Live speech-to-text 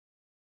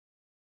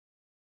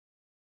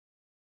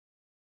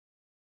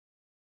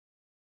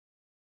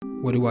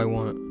What do I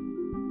want?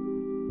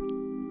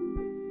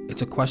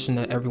 It's a question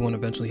that everyone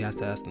eventually has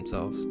to ask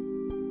themselves.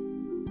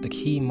 The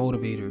key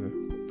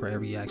motivator for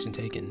every action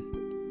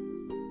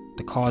taken.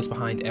 The cause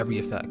behind every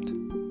effect.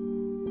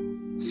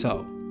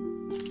 So,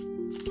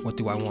 what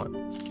do I want?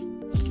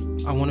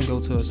 I want to go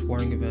to a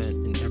sporting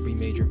event in every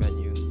major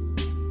venue.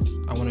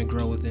 I want to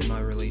grow within my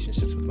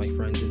relationships with my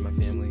friends and my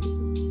family.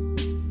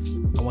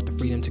 I want the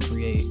freedom to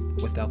create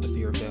without the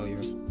fear of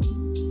failure.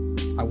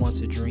 I want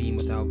to dream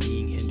without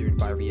being hindered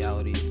by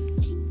reality.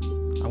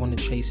 I want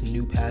to chase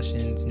new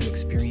passions, new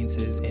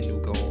experiences, and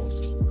new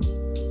goals.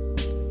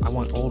 I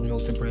want Old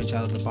Milk to branch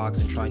out of the box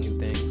and try new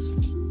things.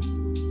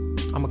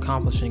 I'm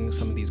accomplishing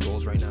some of these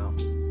goals right now,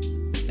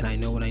 and I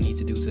know what I need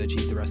to do to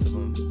achieve the rest of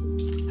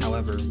them.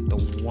 However, the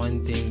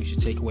one thing you should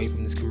take away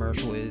from this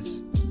commercial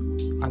is,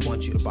 I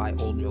want you to buy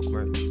Old Milk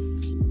merch.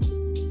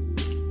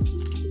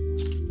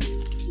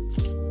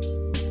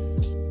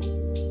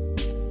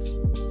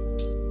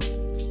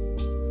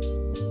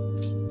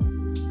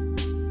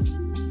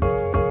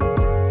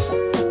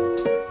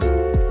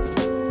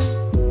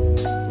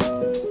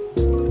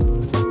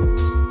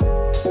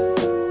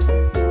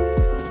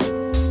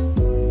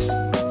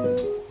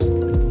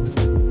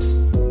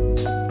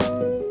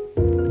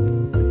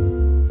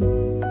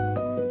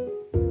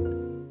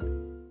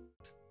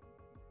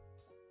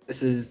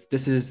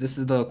 This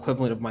is the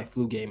equivalent of my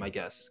flu game, I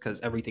guess, because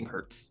everything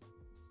hurts.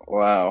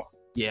 Wow.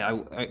 Yeah,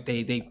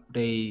 they did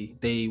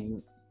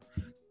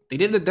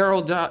a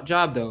thorough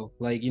job though.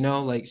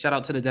 Like shout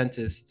out to the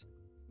dentist.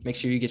 Make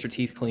sure you get your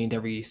teeth cleaned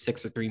every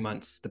 6 or 3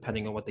 months,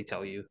 depending on what they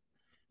tell you.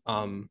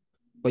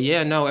 But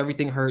yeah, no,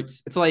 everything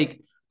hurts. It's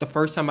like the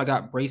first time I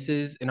got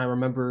braces, and I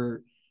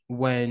remember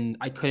when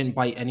I couldn't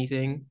bite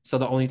anything, so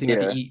the only thing I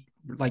could eat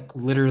like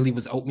literally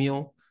was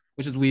oatmeal,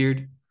 which is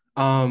weird.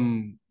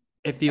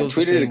 It feels. I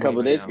tweeted a couple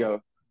of days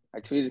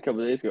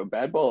ago.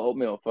 Bad bowl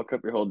oatmeal fuck up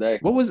your whole day.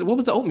 What was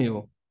the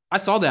oatmeal? I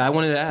saw that. I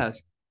wanted to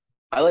ask.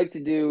 I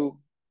do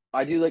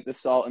like the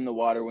salt in the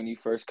water when you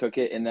first cook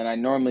it, and then I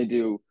normally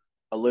do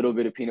a little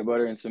bit of peanut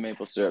butter and some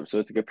maple syrup. So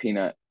it's like a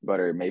peanut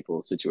butter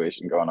maple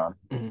situation going on.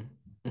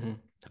 Mm-hmm. Mm-hmm.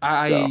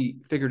 I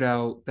figured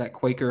out that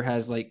Quaker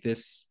has like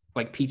this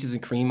like peaches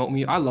and cream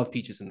oatmeal. I love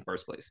peaches in the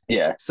first place.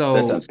 Yeah. So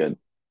that sounds good.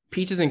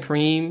 Peaches and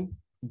cream,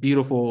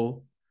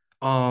 beautiful.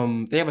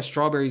 They have a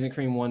strawberries and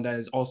cream one that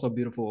is also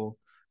beautiful.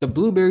 The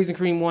blueberries and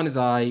cream one is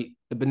the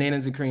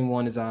bananas and cream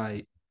one is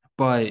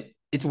but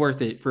it's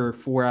worth it for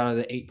 4 out of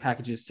the 8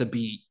 packages to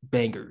be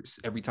bangers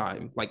every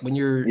time. Like when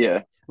you're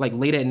like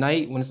late at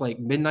night, when it's like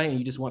midnight and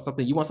you just want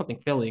something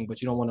filling,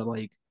 but you don't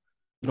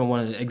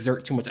want to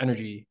exert too much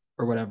energy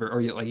or whatever,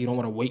 or you don't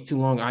want to wait too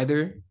long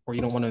either, or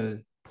you don't want to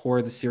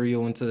pour the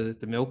cereal into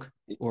the milk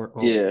or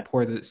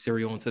pour the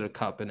cereal into the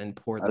cup and then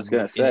pour the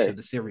milk into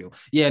the cereal.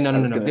 Yeah,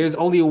 no. There's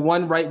only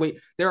one right way.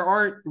 There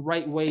aren't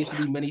right ways to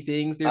do many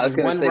things. There's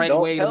one right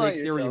way to make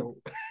cereal.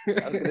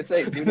 I was gonna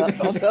say,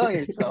 don't tell on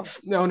yourself.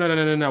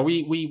 No.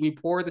 We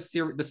pour the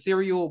cereal. The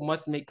cereal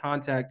must make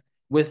contact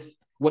with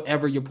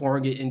whatever you're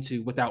pouring it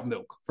into without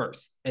milk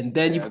first, and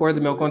then you pour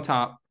the milk on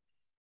top,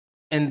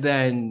 and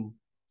then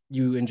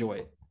you enjoy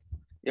it.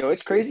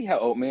 It's crazy how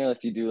oatmeal,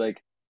 if you do like,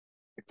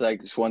 it's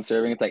like just one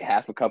serving, it's like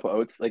half a cup of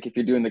oats. Like if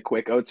you're doing the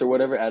quick oats or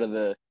whatever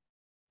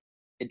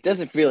it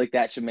doesn't feel like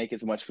that should make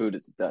as much food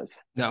as it does.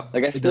 No.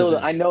 Like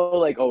I know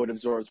like, it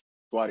absorbs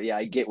water. Yeah,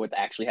 I get what's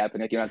actually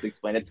happening. Like you don't have to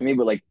explain it to me,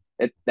 but like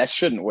that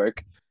shouldn't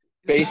work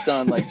based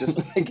on like just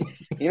like,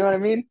 you know what I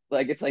mean?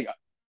 Like it's like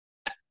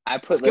I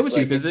put it's good with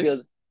you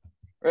physics.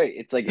 Right.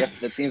 It's like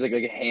that seems like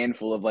a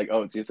handful of like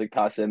oats. You just like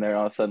toss it in there and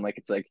all of a sudden like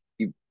it's like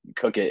you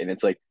cook it and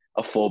it's like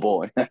a full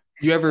bowl.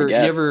 You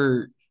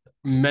ever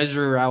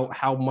measure out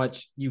how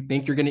much you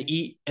think you're gonna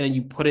eat and then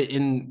you put it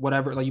in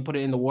whatever, like you put it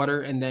in the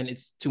water and then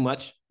it's too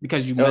much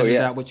because you measured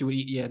out what you would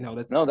eat? Yeah,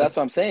 that's what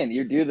I'm saying.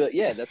 You do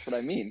that's what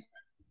I mean.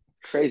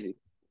 Crazy.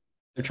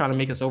 They're trying to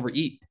make us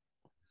overeat.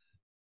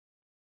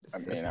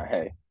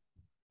 Hey,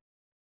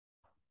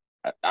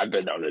 I've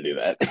been known to do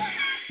that.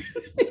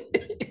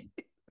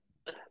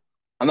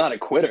 I'm not a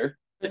quitter.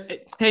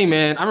 Hey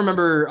man, I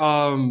remember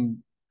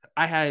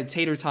I had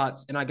tater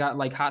tots and I got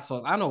like hot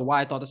sauce. I don't know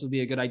why I thought this would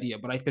be a good idea,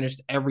 but I finished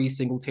every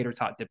single tater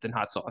tot dipped in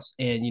hot sauce.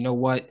 And you know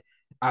what?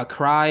 I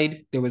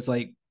cried. There was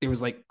like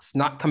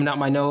snot coming out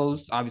my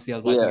nose. Obviously, I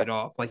was wiping it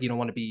off. Like you don't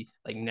want to be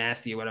like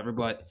nasty or whatever,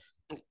 but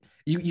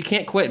you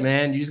can't quit,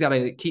 man. You just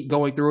gotta keep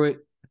going through it.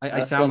 I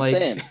sound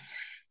like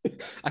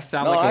I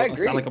sound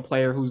like a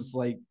player who's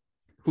like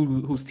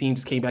whose team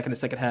just came back in the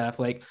second half.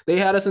 Like they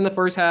had us in the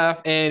first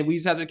half and we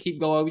just have to keep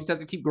going. We just have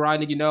to keep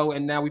grinding,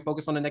 and now we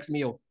focus on the next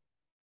meal.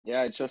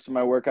 Yeah, I trusted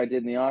my work I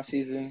did in the off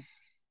season.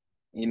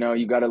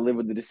 You got to live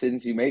with the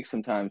decisions you make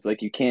sometimes.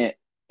 Like you can't,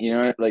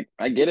 like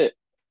I get it.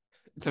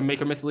 It's a make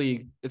or miss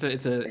league. It's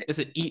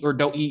a eat or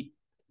don't eat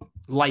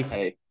life.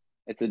 Hey,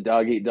 it's a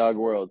dog eat dog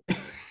world.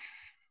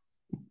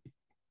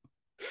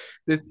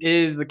 This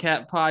is the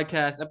Cat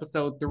Podcast,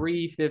 episode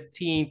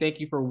 315. Thank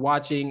you for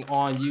watching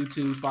on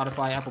YouTube,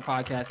 Spotify, Apple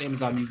Podcasts,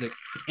 Amazon Music,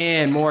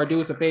 and more. Do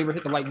us a favor,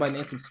 hit the like button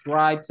and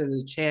subscribe to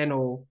the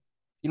channel.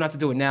 You don't have to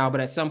do it now, but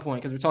at some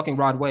point, because we're talking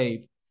Rod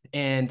Wave,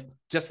 And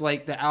just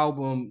like the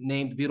album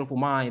named Beautiful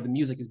Mind, the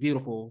music is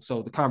beautiful.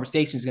 So the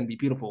conversation is going to be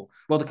beautiful.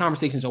 Well, the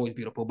conversation is always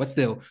beautiful, but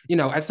still,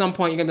 at some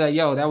point you're going to be like,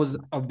 yo, that was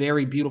a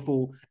very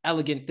beautiful,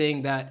 elegant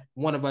thing that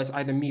one of us,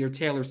 either me or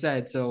Taylor,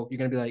 said. So you're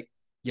going to be like,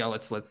 yo,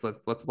 let's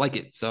like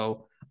it.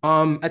 So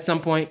at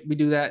some point we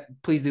do that.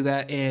 Please do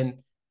that. And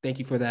thank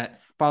you for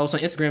that. Follow us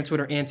on Instagram,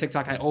 Twitter, and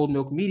TikTok at Old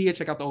Milk Media.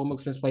 Check out the Old Milk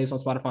Spins playlist on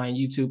Spotify and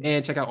YouTube,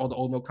 and check out all the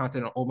Old Milk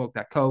content on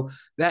oldmilk.co.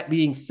 That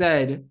being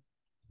said,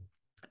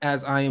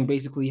 as I am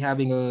basically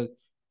having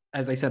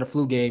as I said, a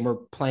flu game or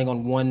playing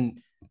on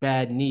one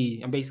bad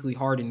knee, I'm basically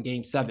hard in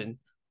game 7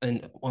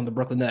 and on the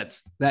Brooklyn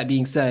Nets. That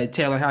being said,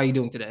 Taylor, how are you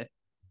doing today?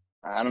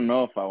 I don't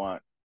know if I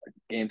want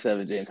Game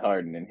 7 James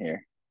Harden in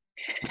here.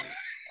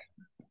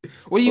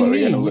 What do you What,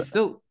 mean? You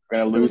still we're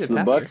gonna still a lose to good the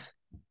passer. Bucks?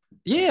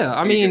 Yeah,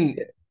 I mean,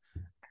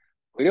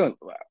 We don't.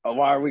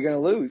 Why are we gonna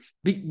lose?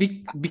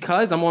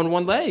 because I'm on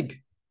one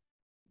leg.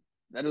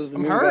 That doesn't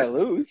I'm mean we gotta hurt.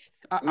 lose.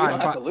 All We don't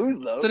right, have fine. to lose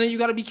So though. then you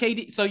got to be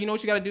KD. So you know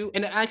what you got to do,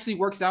 and it actually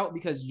works out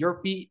because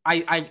your feet.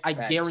 I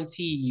Facts.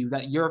 guarantee you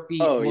that your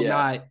feet Oh will yeah.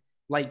 not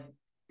like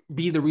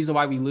be the reason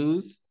why we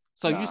lose.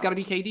 So you just Nah. got to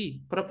be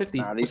KD. Put up 50.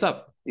 Nah. What's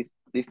up?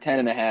 These 10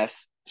 and a half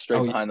straight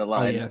Oh yeah. behind the Oh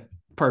line. yeah.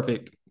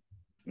 Perfect.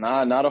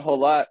 Nah, not a whole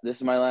lot. This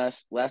is my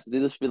last. This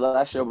will be the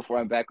last show before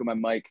I'm back with my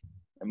mic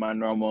and my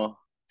normal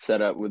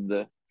setup with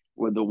the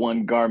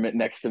one garment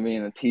next to me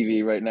and the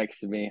TV right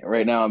next to me.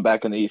 Right now I'm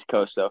back on the East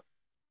Coast, so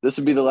this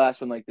will be the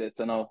last one like this,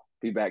 and I'll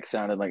be back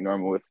sounding like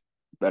normal with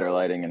better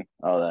lighting and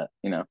all that.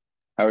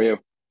 How are you?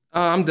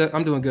 I'm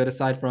doing good.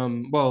 Aside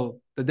from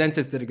the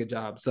dentist did a good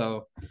job.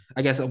 So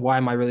I guess why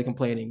am I really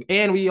complaining?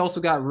 And we also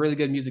got really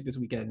good music this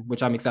weekend,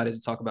 which I'm excited to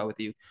talk about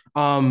with you.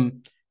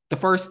 Um, the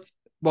first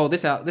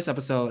this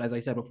episode, as I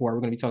said before, we're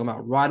going to be talking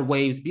about Rod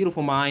Wave's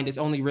Beautiful Mind. It's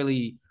only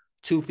really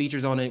 2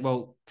 features on it.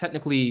 Well,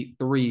 technically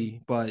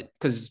 3, but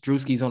because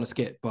Drewski's on a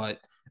skit. But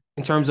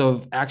in terms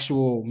of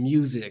actual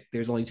music,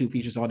 there's only 2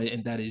 features on it,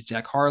 and that is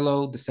Jack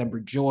Harlow,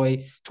 December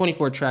Joy,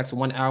 24 tracks,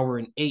 1 hour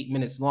and 8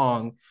 minutes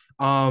long.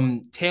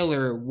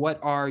 Taylor,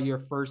 what were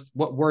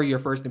your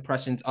first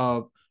impressions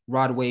of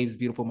Rod Wave's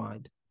Beautiful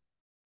Mind?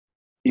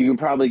 You can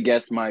probably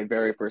guess my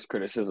very first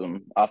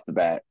criticism off the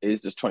bat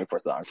is just 24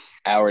 songs,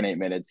 hour and 8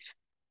 minutes.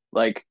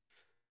 Like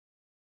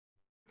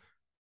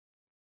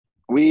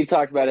we've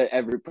talked about it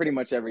pretty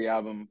much every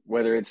album,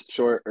 whether it's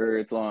short or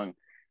it's long,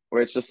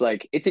 where it's just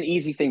like it's an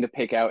easy thing to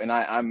pick out, and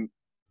I'm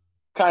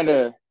kind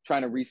of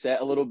trying to reset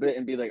a little bit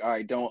and be like, all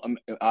right, don't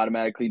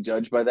automatically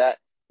judge by that.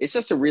 It's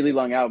just a really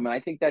long album, and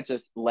I think that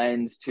just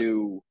lends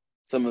to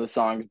some of the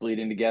songs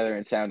bleeding together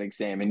and sounding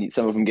same, and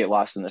some of them get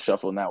lost in the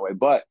shuffle in that way.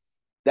 But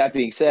that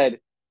being said,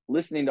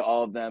 listening to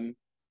all of them,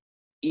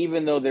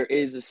 even though there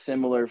is a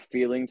similar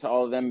feeling to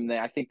all of them,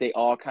 I think they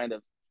all kind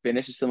of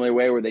finish a similar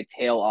way where they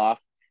tail off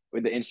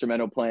with the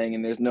instrumental playing,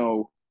 and there's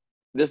no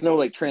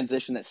like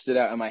transition that stood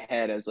out in my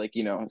head as like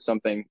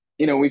something.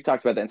 We've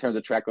talked about that in terms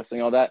of track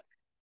listing, all that.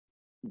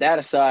 That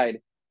aside,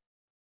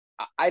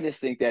 I just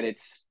think that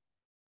it's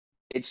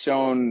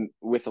shown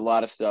with a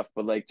lot of stuff,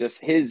 but like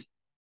just his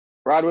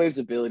Rod Wave's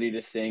ability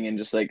to sing and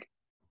just like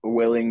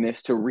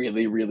willingness to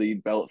really, really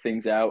belt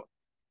things out.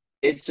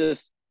 It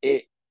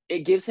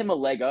gives him a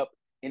leg up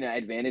and an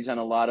advantage on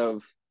a lot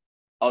of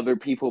other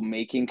people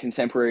making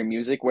contemporary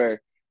music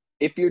where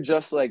if you're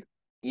just like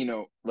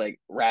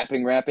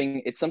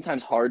rapping, it's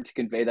sometimes hard to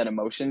convey that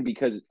emotion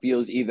because it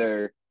feels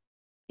either,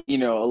 a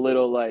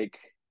little like,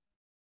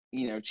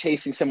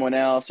 chasing someone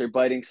else or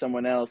biting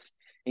someone else.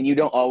 And you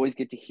don't always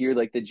get to hear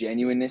like the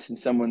genuineness in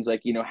someone's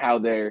like, how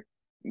they're,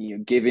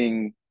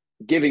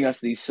 giving us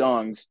these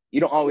songs. You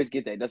don't always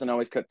get that. It doesn't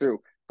always cut through.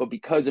 But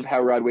because of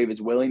how Rod Wave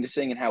is willing to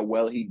sing and how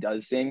well he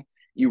does sing,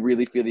 you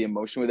really feel the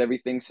emotion with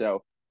everything.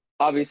 So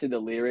obviously the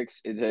lyrics,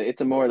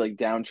 it's a more like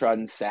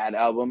downtrodden, sad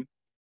album,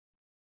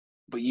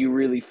 but you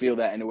really feel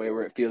that in a way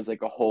where it feels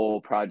like a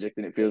whole project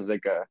and it feels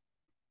like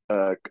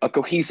a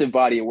cohesive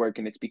body of work,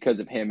 and it's because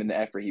of him and the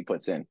effort he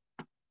puts in.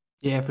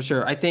 Yeah, for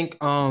sure. I think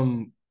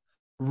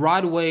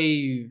Rod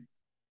Wave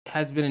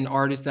has been an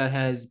artist that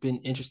has been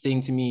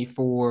interesting to me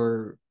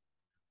for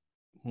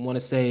I want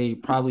to say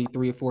probably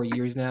 3 or 4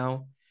 years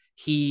now.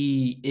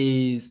 He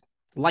is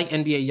like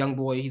NBA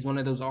YoungBoy. He's one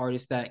of those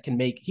artists that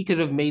he could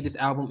have made this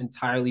album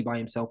entirely by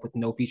himself with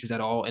no features at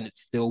all, and it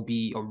still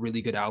be a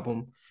really good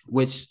album,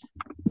 which,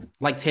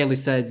 like Taylor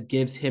says,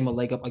 gives him a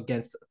leg up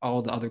against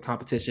all the other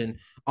competition.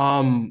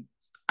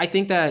 I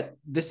think that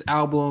this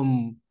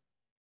album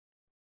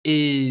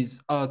is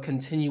a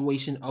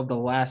continuation of the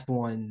last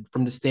one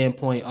from the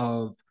standpoint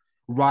of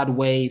Rod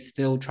Wave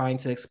still trying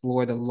to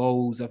explore the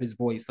lows of his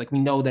voice. Like we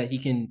know that he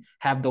can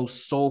have those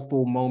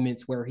soulful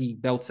moments where he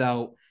belts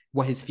out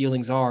what his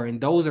feelings are.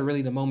 And those are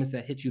really the moments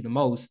that hit you the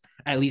most,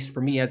 at least for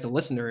me as a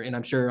listener. And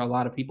I'm sure a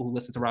lot of people who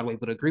listen to Rod Wave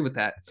would agree with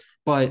that.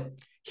 But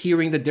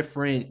hearing the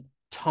different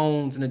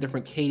tones and the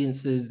different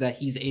cadences that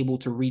he's able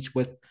to reach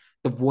with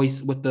the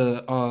voice, with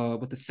the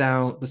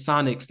sound, the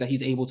sonics that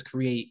he's able to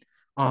create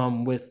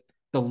with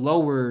the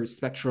lower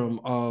spectrum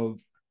of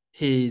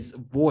his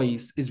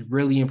voice is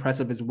really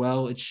impressive as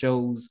well. It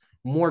shows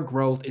more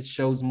growth. It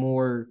shows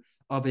more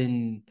of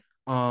an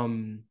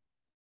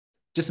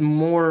just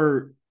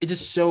more. It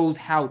just shows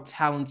how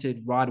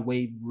talented Rod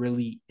Wave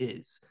really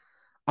is.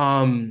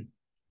 Um,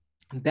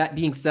 that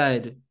being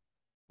said,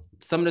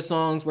 some of the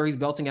songs where he's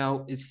belting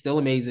out is still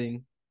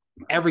amazing.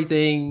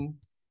 Everything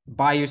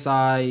by your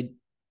side,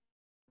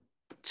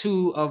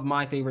 two of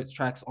my favorite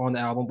tracks on the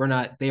album. We're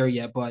not there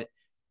yet, but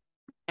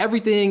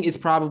everything is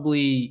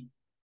probably,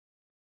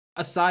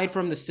 aside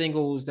from the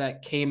singles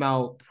that came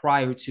out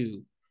prior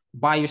to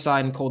By Your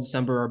Side and Cold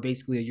December, are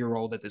basically a year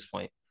old at this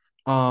point.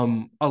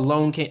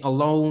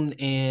 Alone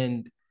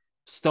and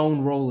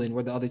Stone Rollin'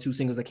 were the other two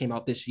singles that came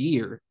out this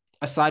year.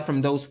 Aside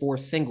from those four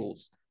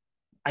singles,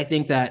 I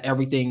think that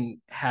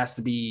everything has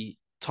to be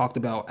talked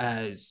about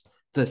as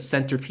the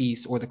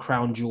centerpiece or the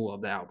crown jewel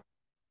of the album.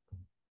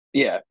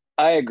 Yeah,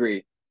 I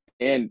agree.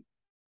 And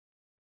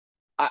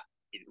I,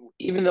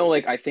 even though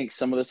like I think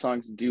some of the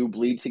songs do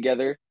bleed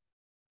together,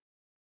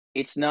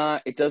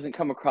 it doesn't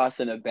come across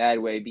in a bad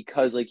way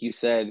because like you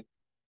said,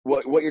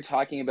 what you're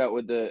talking about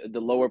with the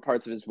lower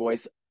parts of his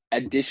voice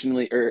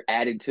additionally or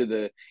added to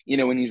the,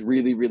 when he's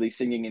really, really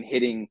singing and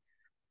hitting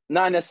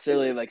not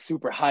necessarily like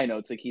super high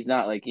notes. Like he's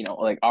not like,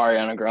 like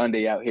Ariana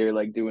Grande out here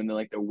like doing the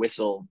like the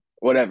whistle,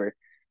 whatever.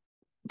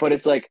 But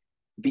it's like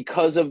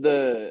because of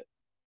the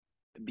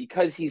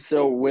because he's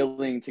so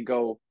willing to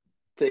go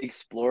to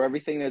explore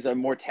everything, there's a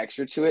more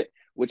texture to it,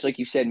 which like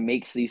you said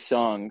makes these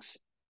songs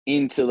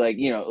into like,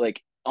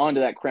 like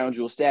onto that crown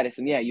jewel status.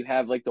 And yeah, you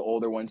have like the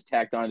older ones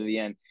tacked onto the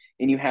end,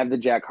 and you have the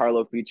Jack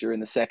Harlow feature in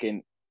the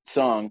second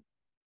song.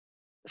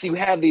 So you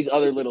have these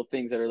other little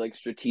things that are like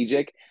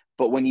strategic,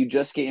 but when you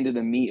just get into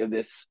the meat of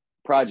this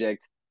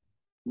project,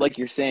 like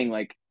you're saying,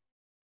 like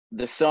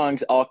the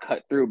songs all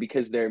cut through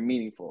because they're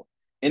meaningful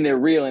and they're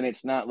real, and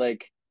it's not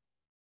like,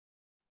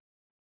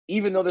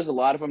 even though there's a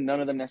lot of them,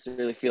 none of them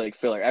necessarily feel like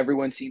filler.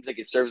 Everyone seems like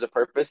it serves a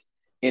purpose,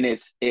 and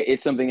it's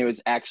something that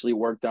was actually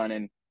worked on.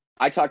 And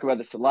I talk about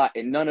this a lot,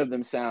 and none of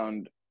them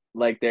sound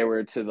like they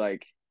were to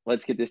like,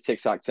 let's get this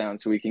TikTok sound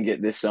so we can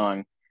get this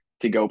song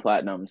to go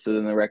platinum. So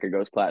then the record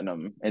goes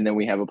platinum, and then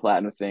we have a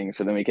platinum thing.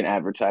 So then we can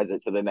advertise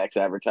it to the next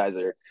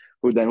advertiser,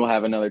 who then will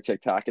have another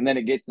TikTok, and then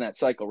it gets in that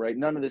cycle, right?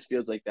 None of this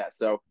feels like that.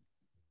 So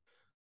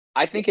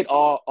I think it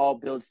all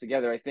builds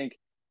together. I think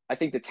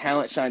the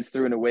talent shines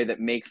through in a way that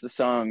makes the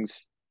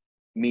songs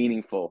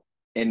meaningful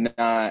and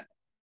not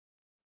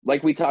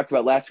like we talked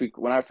about last week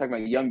when I was talking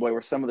about Young Boy,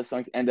 where some of the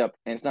songs end up,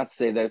 and it's not to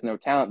say there's no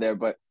talent there,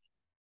 but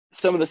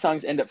some of the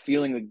songs end up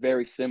feeling like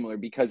very similar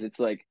because it's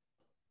like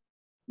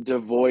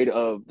devoid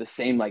of the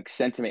same like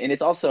sentiment. And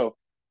it's also,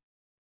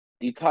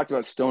 you talked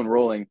about Stone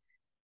Rolling,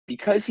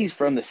 because he's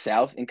from the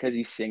South and because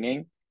he's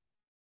singing,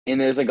 and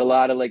there's like a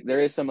lot of like,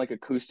 there is some like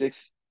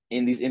acoustics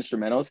in these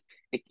instrumentals.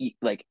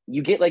 Like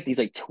you get like these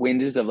like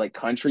twinges of like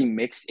country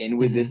mixed in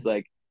with Mm-hmm. this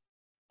like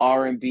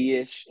R&B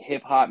ish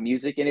hip hop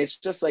music, and it's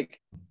just like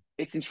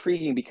it's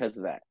intriguing because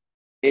of that.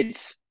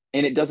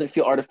 And it doesn't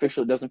feel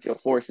artificial, it doesn't feel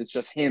forced. It's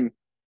just him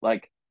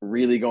like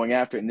really going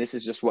after it, and this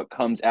is just what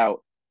comes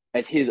out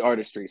as his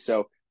artistry.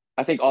 So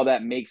I think all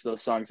that makes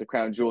those songs the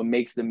crown jewel and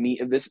makes the meat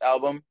of this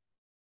album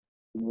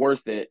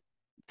worth it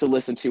to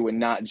listen to, and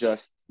not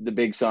just the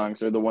big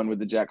songs or the one with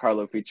the Jack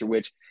Harlow feature,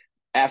 which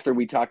after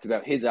we talked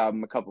about his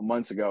album a couple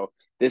months ago,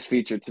 this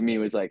feature to me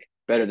was like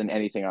better than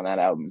anything on that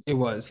album. It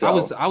was. I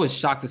was So I was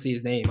shocked to see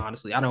his name,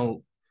 honestly. I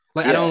don't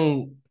like yeah,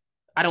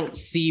 I don't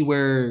see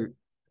where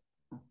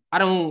I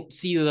don't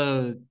see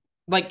the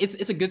like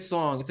it's a good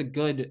song. It's a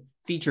good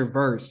feature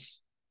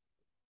verse.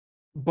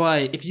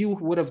 But if you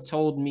would have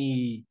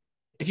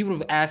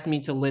asked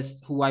me to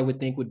list who I would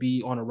think would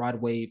be on a Rod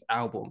Wave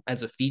album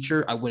as a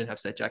feature, I wouldn't have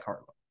said Jack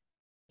Harlow.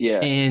 yeah,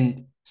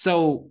 And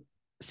so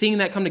seeing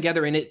that come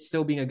together and it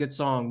still being a good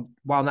song,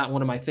 while not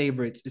one of my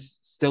favorites, is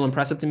still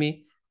impressive to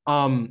me.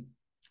 Um,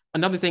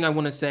 Another thing I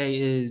want to say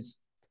is,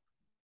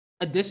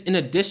 in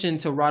addition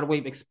to Rod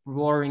Wave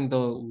exploring the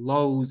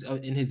lows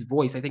in his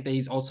voice, I think that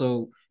he's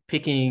also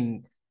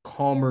picking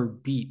calmer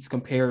beats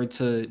compared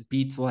to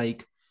beats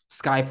like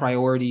Sky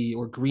Priority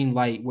or Green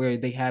Light, where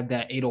they have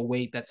that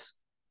 808 that's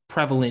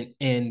prevalent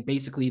and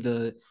basically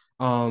the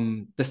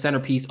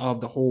centerpiece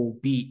of the whole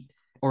beat,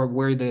 or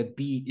where the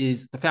beat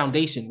is the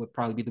foundation, would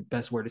probably be the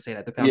best word to say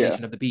that, the yeah.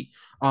 foundation of the beat.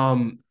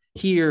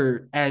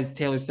 Here, as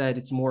Taylor said,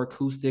 it's more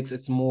acoustics,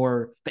 it's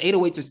more, the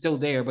 808s are still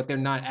there, but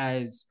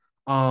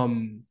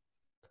um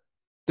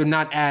they're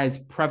not as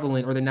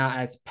prevalent, or they're not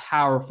as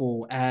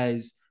powerful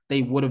as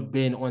they would have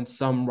been on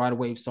some Rod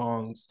Wave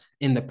songs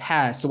in the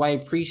past. So I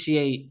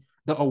appreciate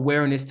the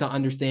awareness to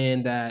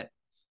understand that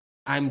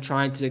I'm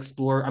trying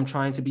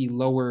to be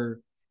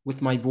lower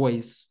with my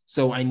voice.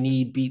 So I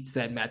need beats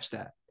that match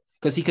that.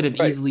 Because he could have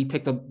Right. easily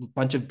picked a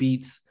bunch of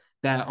beats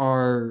that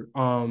are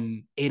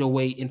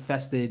 808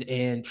 infested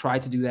and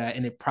tried to do that,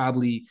 and it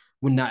probably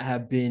would not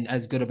have been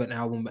as good of an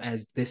album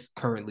as this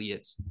currently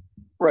is.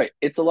 Right.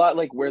 It's a lot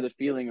like where the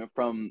feeling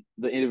from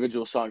the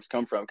individual songs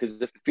come from.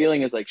 Because if the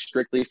feeling is like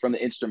strictly from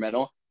the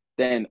instrumental,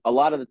 then a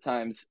lot of the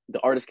times the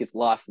artist gets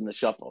lost in the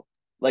shuffle.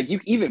 Like you,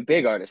 even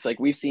big artists, like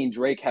we've seen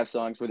Drake have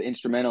songs where the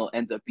instrumental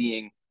ends up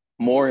being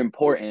more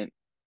important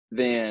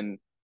than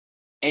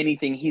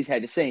anything he's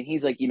had to say. And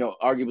he's like,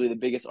 arguably the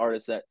biggest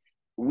artist that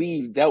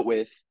we've dealt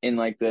with in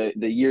like the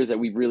years that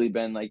we've really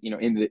been like,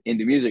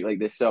 into music like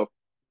this. So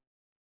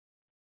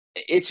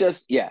it's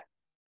just, yeah,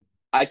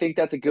 I think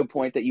that's a good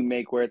point that you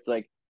make where it's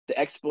like the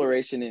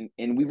exploration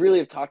and we really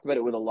have talked about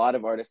it with a lot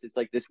of artists. It's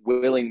like this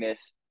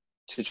willingness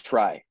to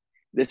try,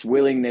 this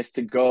willingness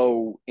to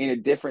go in a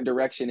different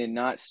direction and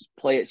not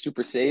play it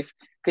super safe.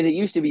 Because it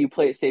used to be you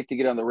play it safe to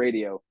get on the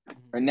radio,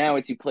 or now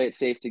it's you play it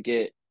safe to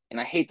get,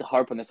 and I hate to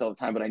harp on this all the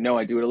time, but I know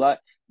I do it a lot.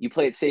 You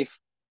play it safe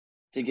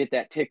to get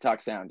that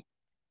TikTok sound.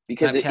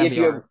 Because That if you have,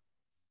 caviar.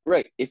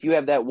 right, if you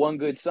have that one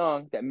good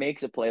song that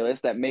makes a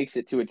playlist, that makes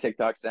it to a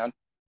TikTok sound,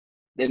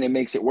 then it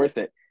makes it worth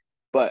it.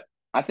 But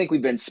I think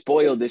we've been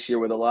spoiled this year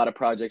with a lot of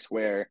projects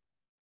where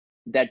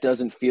that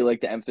doesn't feel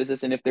like the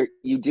emphasis. And if there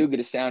you do get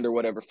a sound or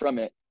whatever from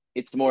it,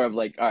 it's more of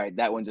like, all right,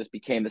 that one just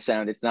became the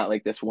sound. It's not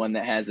like this one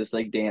that has this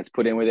like dance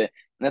put in with it.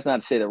 And that's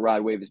not to say that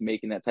Rod Wave is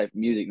making that type of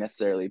music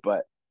necessarily,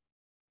 but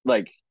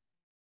like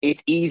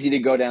it's easy to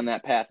go down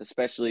that path,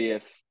 especially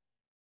if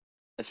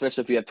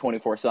you have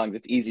 24 songs.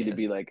 It's easy to Yeah.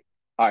 be like,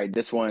 all right,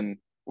 this one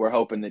we're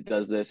hoping that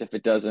does this. If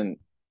it doesn't,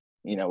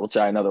 we'll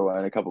try another one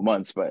in a couple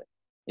months. But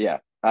yeah,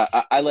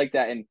 I like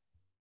that. And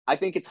I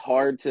think it's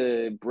hard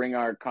to bring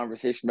our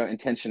conversation about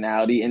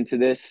intentionality into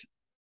this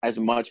as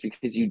much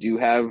because you do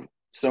have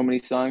so many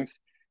songs.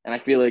 And I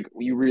feel like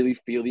you really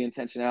feel the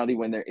intentionality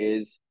when there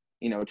is,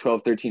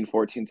 12, 13,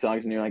 14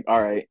 songs and you're like,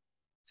 all right,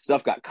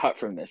 stuff got cut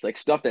from this. Like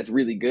stuff that's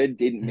really good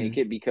didn't make Mhm.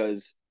 it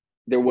because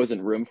there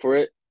wasn't room for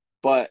it.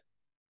 But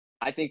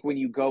I think when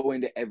you go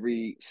into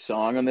every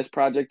song on this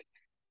project,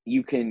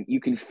 you can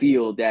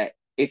feel that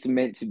it's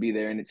meant to be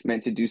there and it's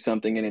meant to do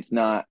something and it's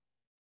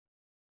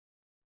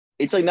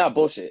like not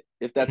bullshit.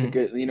 If that's a Mhm.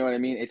 good, you know what I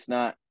mean? It's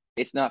not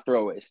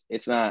throwaways.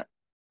 It's not,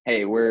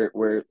 hey,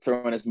 we're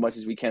throwing as much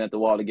as we can at the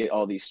wall to get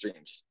all these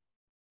streams.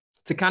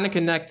 To kind of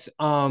connect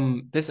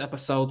this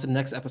episode to the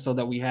next episode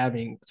that we're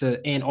having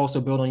to and also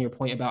build on your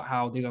point about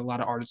how there's a lot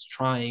of artists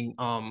trying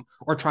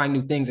or trying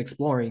new things,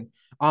 exploring.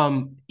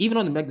 Even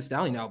on the Meg Thee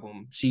Stallion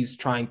album, she's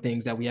trying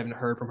things that we haven't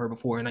heard from her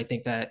before. And I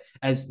think that,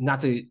 as not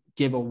to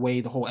give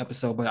away the whole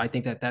episode, but I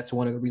think that that's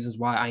one of the reasons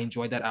why I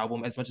enjoyed that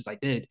album as much as I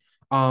did.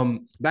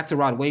 Back to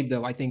Rod Wave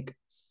though, I think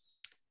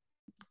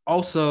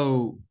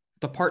also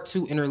the part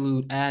two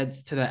interlude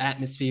adds to the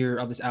atmosphere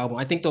of this album.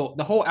 I think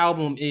the whole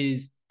album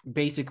is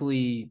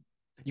basically,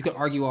 you could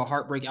argue a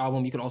heartbreak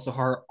album. You could also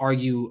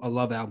argue a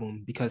love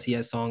album because he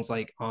has songs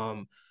like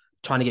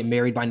trying to get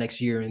married by next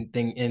year and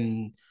thing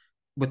in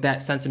with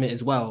that sentiment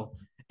as well.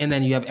 And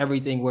then you have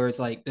everything where it's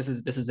like, this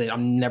is it.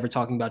 I'm never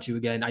talking about you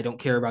again. I don't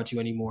care about you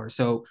anymore.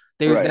 So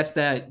there, Right. that's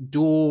that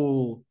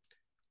dual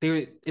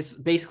there. It's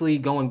basically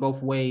going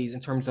both ways in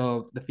terms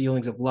of the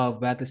feelings of love,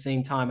 but at the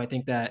same time I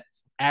think that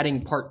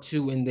adding part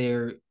two in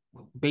there,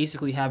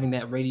 basically having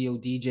that radio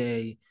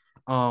DJ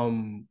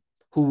um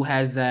who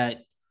has that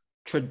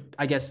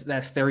I guess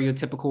that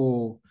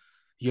stereotypical,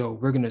 yo,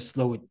 we're gonna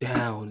slow it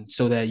down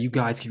so that you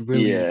guys can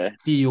really Yeah.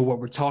 feel what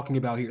we're talking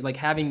about here, like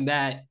having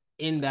that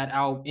in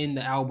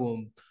the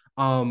album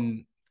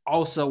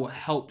also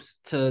helps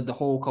to the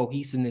whole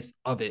cohesiveness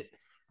of it.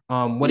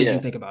 What did you Yeah.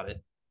 think about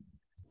it?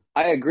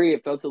 I agree.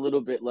 It felt a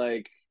little bit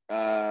like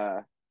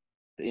the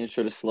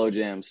intro to Slow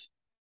Jams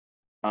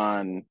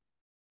on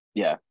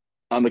yeah,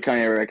 on the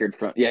Kanye record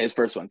from his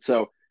first one.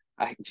 So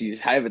I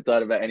haven't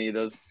thought about any of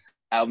those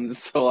albums in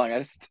so long. I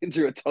just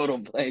drew a total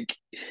blank.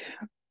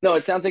 No,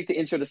 it sounds like the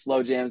intro to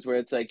Slow Jams where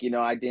it's like,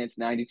 I danced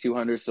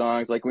 9,200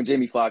 songs, like when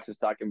Jamie Foxx is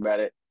talking about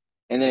it.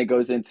 And then it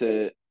goes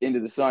into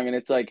the song and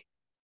it's like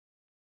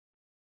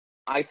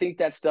I think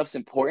that stuff's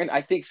important.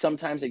 I think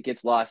sometimes it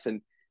gets lost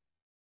and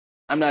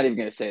I'm not even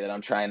gonna say that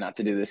I'm trying not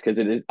to do this because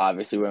it is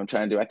obviously what I'm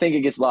trying to do. I think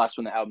it gets lost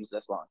when the album's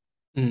this long.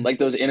 Mm, Like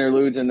those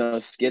interludes and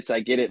those skits, I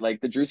get it.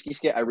 Like the Drewski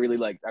skit, I really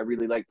liked. I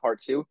really liked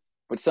part two.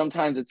 But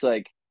sometimes it's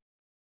like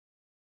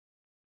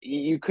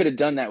you could have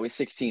done that with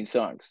 16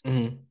 songs.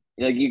 mm,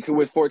 Like you could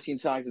with 14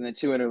 songs and then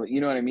two interludes.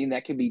 You know what I mean?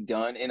 That could be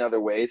done in other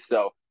ways.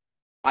 So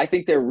I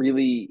think they're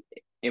really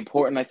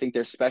important. I think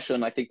they're special,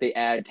 and I think they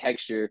add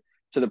texture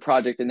to the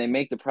project, and they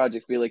make the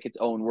project feel like its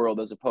own world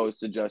as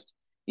opposed to just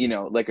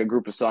like a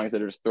group of songs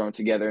that are just thrown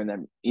together and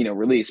then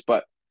released.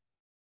 But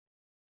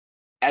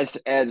as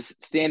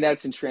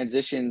standouts and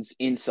transitions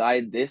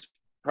inside this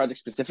project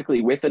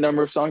specifically with a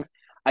number of songs,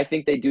 I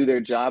think they do their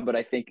job, but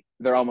I think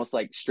they're almost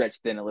like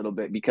stretched thin a little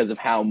bit because of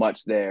how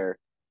much they're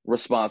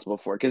responsible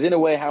for. Because in a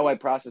way, how I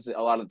process it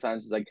a lot of the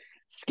times is like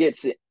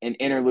skits and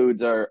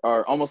interludes are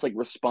almost like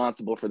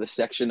responsible for the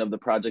section of the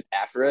project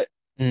after it.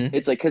 mm.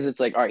 It's like because it's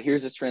like, all right,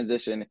 here's this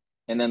transition,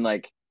 and then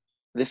like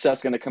this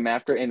stuff's gonna come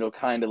after, and it'll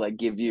kind of like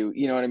give you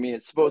know what I mean?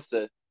 It's supposed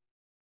to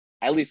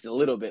at least a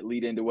little bit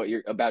lead into what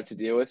you're about to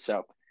deal with.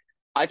 So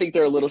I think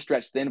they're a little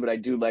stretched thin, but I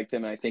do like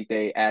them, and I think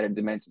they added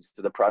dimensions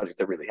to the project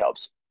that really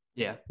helps.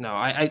 Yeah, no,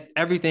 I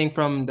everything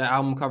from the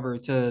album cover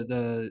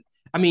to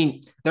I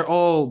mean, they're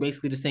all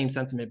basically the same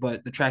sentiment,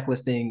 but the track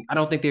listing, I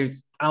don't think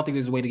there's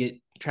a way to get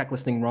track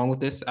listing wrong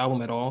with this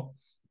album at all.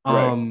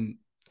 Right. Um,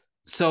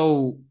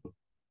 so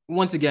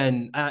once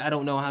again, I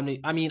don't know how many.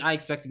 I mean, I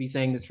expect to be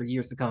saying this for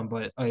years to come,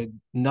 but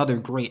another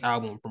great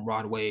album from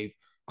Rod Wave.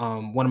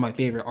 One of my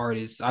favorite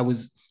artists. I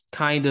was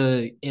kind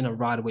of in a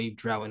Rod Wave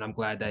drought, and I'm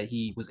glad that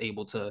he was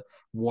able to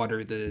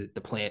water the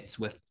plants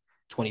with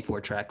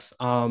 24 tracks.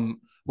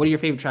 What are your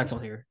favorite tracks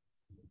on here?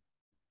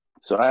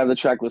 So I have the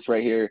track list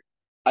right here.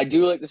 I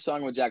do like the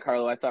song with Jack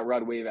Harlow. I thought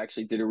Rod Wave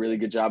actually did a really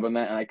good job on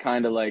that, and I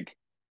kind of like.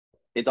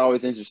 It's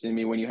always interesting to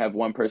me when you have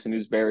one person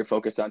who's very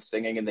focused on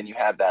singing, and then you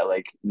have that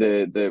like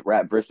the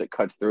rap verse that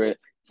cuts through it.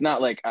 It's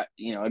not like a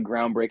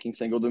groundbreaking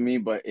single to me,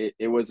 but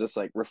it was just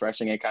like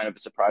refreshing and kind of a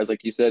surprise,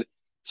 like you said.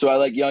 So I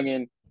like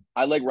Youngin,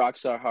 I like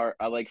Rockstar Heart,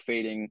 I like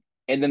Fading,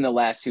 and then the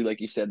last two,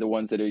 like you said, the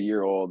ones that are a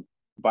year old,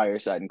 By Your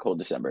Side and Cold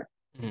December.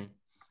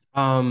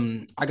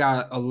 Mhm. I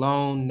got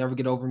Alone, Never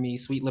Get Over Me,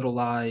 Sweet Little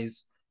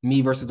Lies,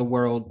 Me versus the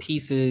World,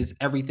 Pieces,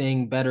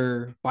 Everything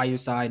Better, By Your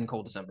Side, and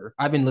Cold December.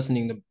 I've been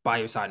listening to By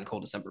Your Side and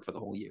Cold December for the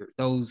whole year.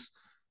 Those,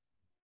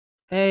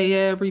 hey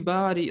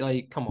everybody,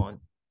 like, come on,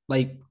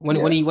 like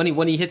Yeah,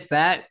 when he hits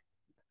that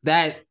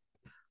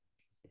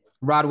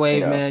Rod Wave,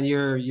 yeah. man,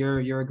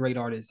 you're a great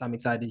artist. I'm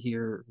excited to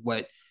hear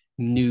what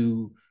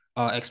new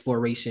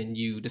exploration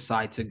you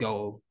decide to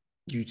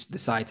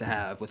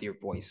have with your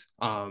voice.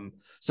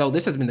 So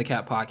this has been the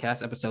Cat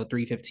Podcast, episode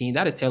 315.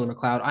 That is Taylor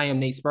McLeod. I am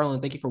Nate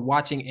Sperlin. Thank you for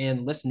watching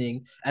and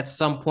listening. At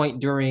some point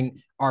during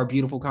our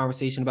beautiful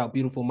conversation about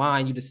Beautiful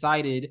Mind, you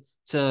decided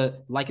to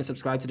like and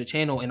subscribe to the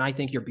channel, and I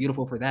think you're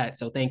beautiful for that.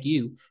 So thank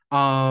you.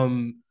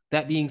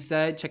 That being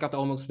said, check out the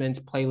Old Milk Spins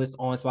playlist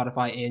on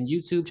Spotify and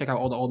YouTube. Check out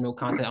all the Old Milk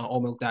content on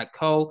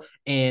oldmilk.co.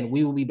 And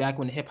we will be back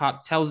when hip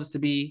hop tells us to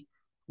be.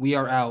 We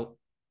are out.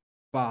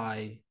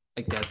 Bye.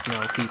 I guess.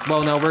 No, peace.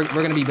 Well, no, we're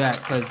going to be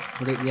back because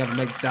we have a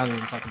Meg Stallion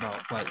to talk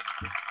about. But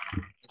I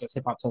guess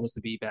hip hop told us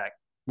to be back.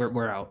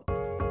 We're out.